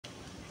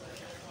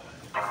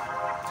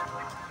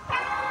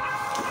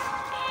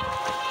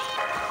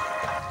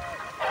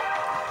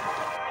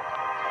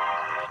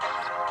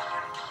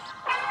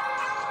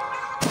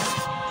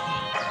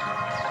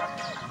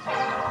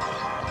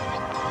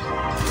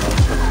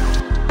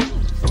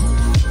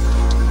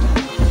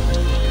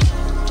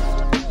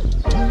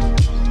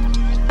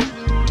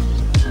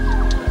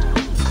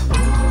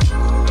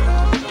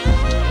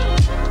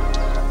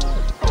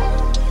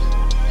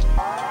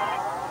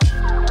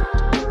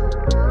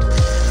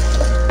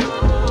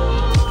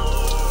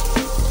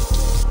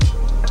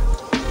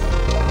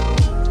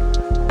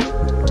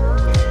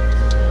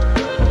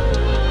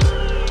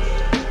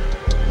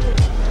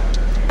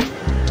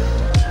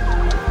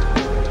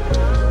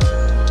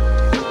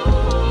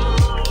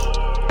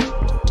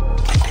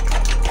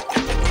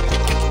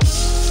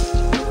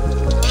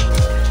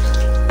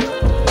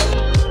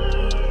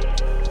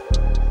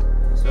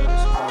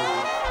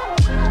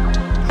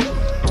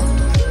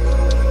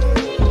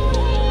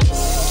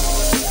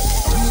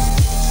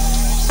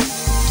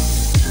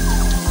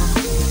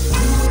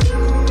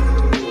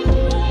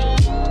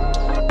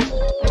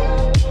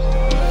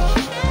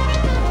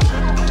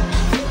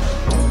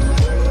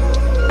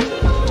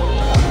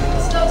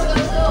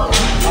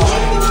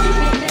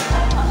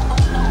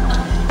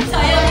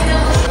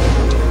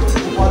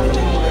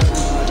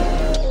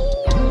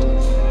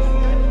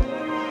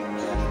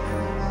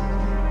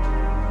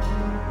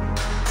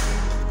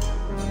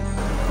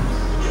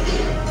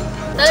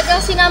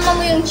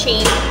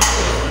chain.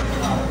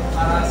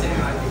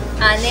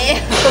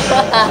 Ane.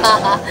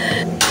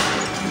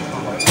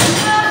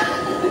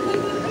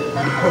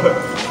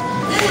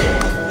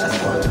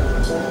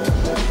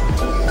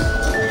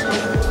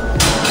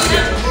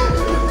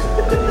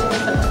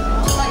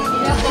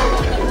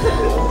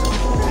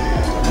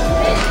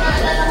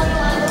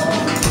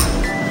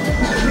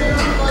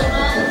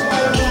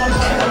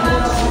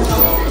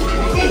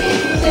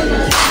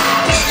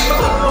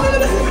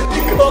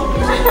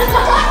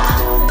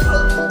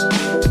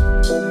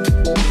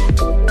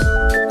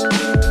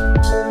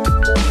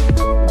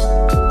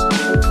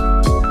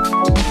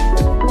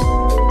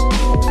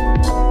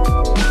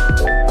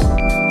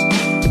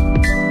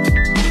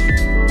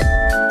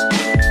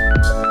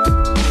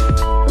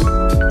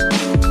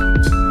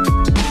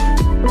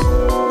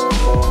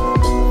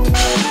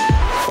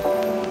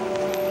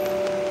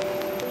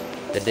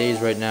 The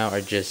days right now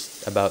are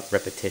just about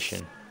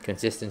repetition,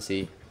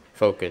 consistency,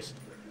 focus,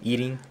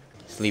 eating,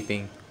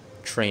 sleeping,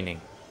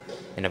 training.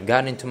 And I've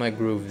gotten into my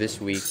groove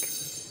this week.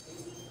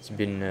 It's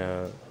been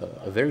a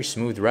very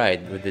smooth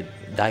ride with the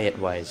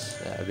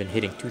diet-wise. I've been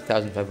hitting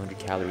 2,500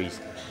 calories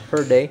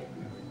per day,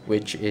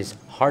 which is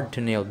hard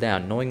to nail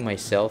down. Knowing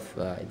myself,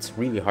 it's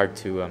really hard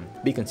to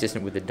be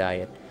consistent with the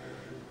diet.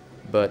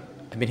 But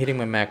I've been hitting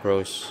my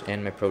macros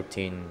and my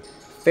protein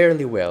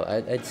fairly well.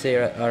 I'd say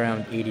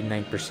around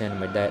 89% of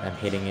my diet I'm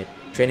hitting it.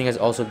 Training has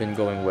also been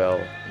going well.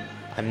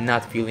 I'm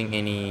not feeling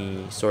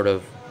any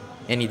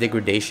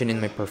degradation in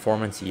my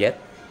performance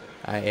yet.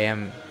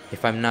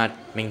 If I'm not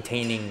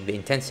maintaining the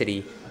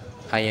intensity,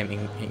 I am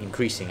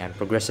increasing. I'm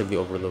progressively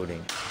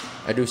overloading.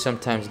 I do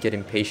sometimes get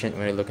impatient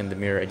when I look in the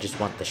mirror. I just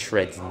want the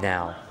shreds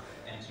now.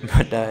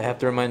 But I have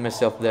to remind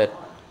myself that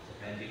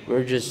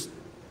we're just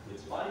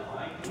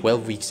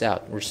 12 weeks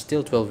out. We're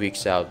still 12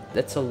 weeks out.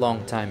 That's a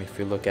long time if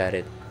you look at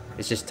it.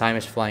 It's just time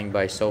is flying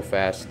by so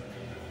fast,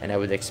 and I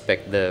would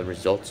expect the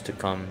results to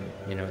come,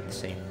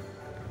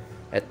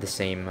 at the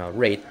same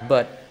rate.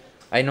 But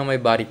I know my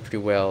body pretty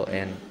well,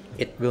 and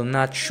it will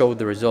not show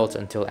the results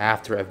until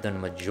after I've done a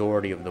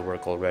majority of the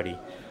work already,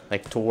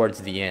 like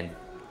towards the end,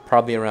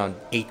 probably around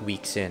 8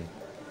 weeks in.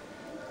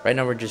 Right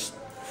now we're just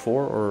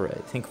 4 or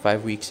I think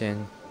 5 weeks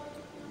in.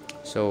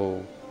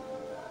 So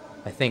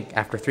I think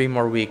after 3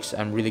 more weeks,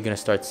 I'm really gonna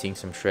start seeing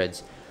some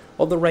shreds.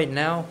 Although right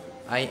now,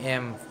 I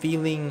am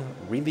feeling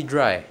really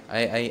dry.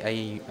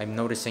 I'm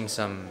noticing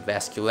some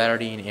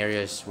vascularity in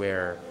areas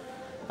where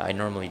I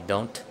normally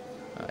don't,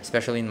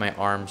 especially in my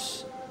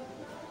arms.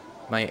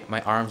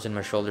 My arms and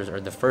my shoulders are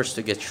the first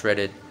to get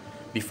shredded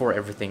before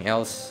everything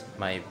else.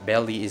 My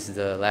belly is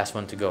the last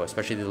one to go,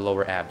 especially the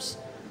lower abs.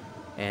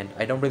 And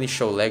I don't really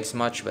show legs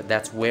much, but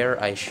that's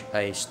where I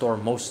store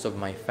most of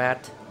my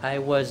fat. I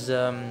was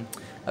a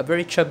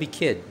very chubby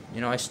kid.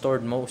 I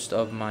stored most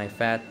of my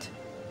fat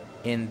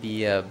in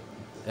the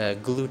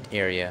glute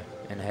area,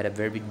 and I had a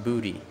very big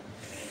booty.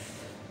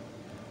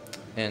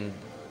 And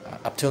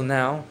up till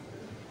now,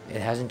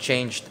 it hasn't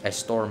changed. I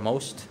store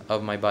most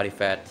of my body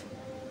fat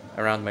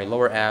around my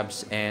lower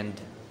abs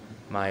and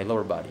my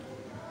lower body.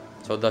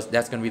 So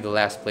that's going to be the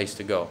last place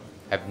to go.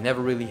 I've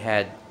never really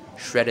had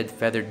shredded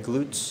feathered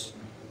glutes.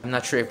 I'm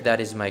not sure if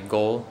that is my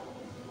goal,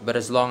 but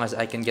as long as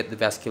I can get the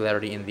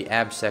vascularity in the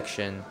ab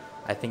section,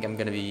 I think I'm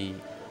going to be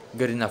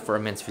good enough for a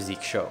men's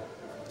physique show.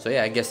 So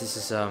yeah, I guess this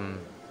is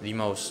the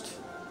most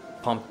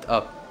pumped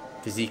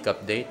up physique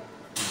update.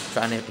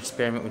 Trying to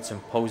experiment with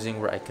some posing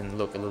where I can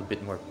look a little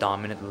bit more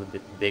dominant, a little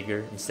bit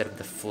bigger, instead of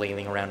the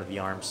flailing around of the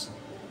arms.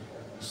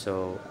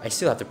 So I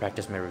still have to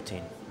practice my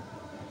routine.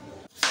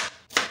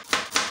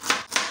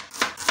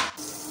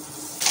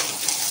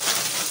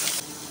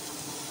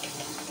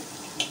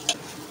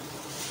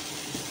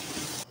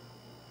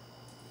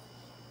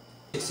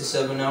 Six to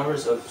 7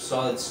 hours of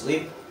solid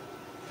sleep.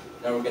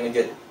 Now we're gonna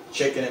get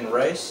chicken and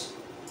rice,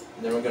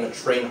 and then we're gonna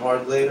train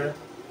hard later.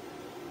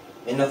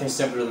 Ain't nothing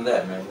simpler than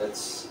that, man.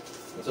 That's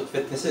what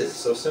fitness is. It's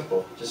so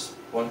simple. Just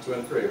 1, 2,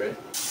 and 3, right?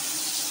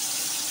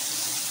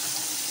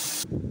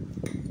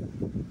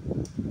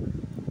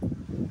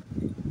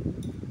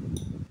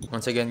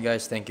 Once again,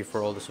 guys, thank you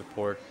for all the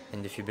support,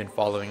 and if you've been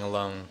following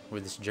along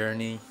with this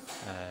journey,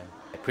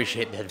 I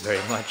appreciate that very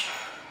much.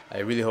 I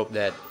really hope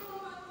that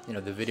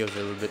the videos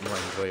are a little bit more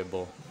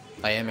enjoyable.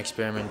 I am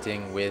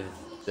experimenting with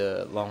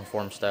the long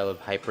form style of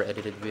hyper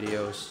edited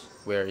videos,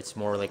 where it's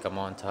more like a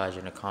montage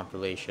and a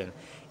compilation.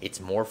 It's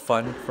more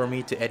fun for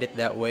me to edit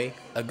that way.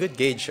 A good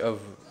gauge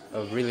of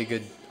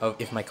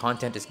if my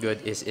content is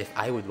good is if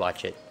I would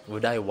watch it.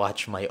 Would I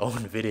watch my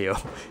own video?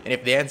 And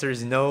if the answer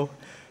is no,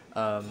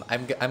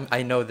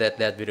 I know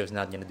that video is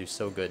not gonna do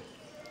so good.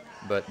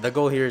 But the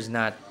goal here is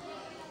not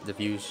the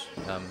views.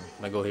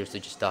 My goal here is to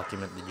just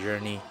document the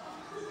journey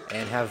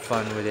and have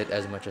fun with it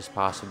as much as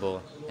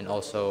possible, and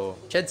also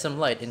shed some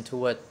light into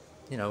what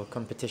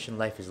competition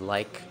life is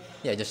like.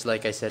 Yeah, just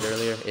like I said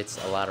earlier, it's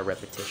a lot of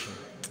repetition.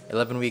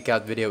 11-week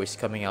out video is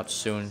coming out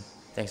soon.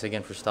 Thanks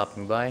again for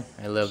stopping by.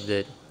 I love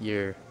that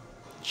you're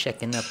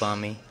checking up on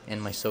me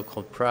and my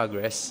so-called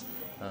progress.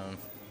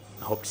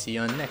 I hope to see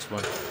you on the next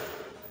one.